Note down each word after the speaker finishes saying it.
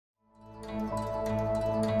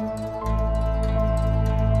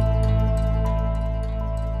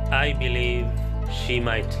I believe she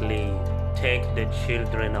might leave, take the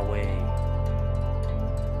children away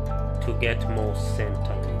to get more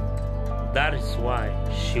centering. That is why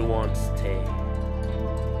she won't stay.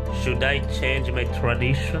 Should I change my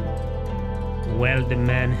tradition? Well, the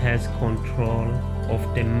man has control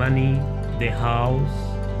of the money, the house.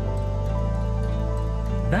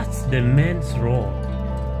 That's the man's role.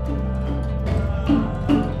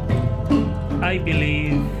 I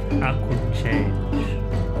believe I could change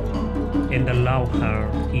and allow her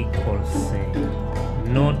equal say,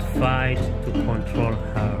 not fight to control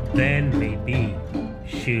her. Then maybe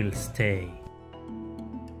she'll stay.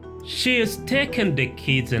 She has taken the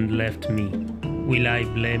kids and left me. Will I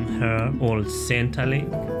blame her or Centrelink?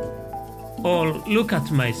 Or look at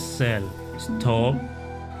myself, stop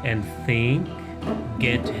and think,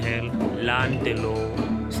 get help, learn the law,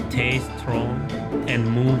 stay strong and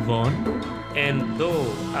move on? And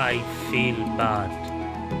though I feel bad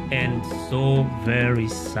and so very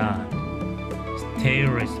sad, stay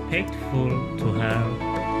respectful to her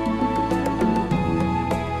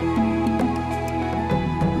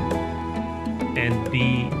and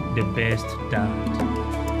be the best dad.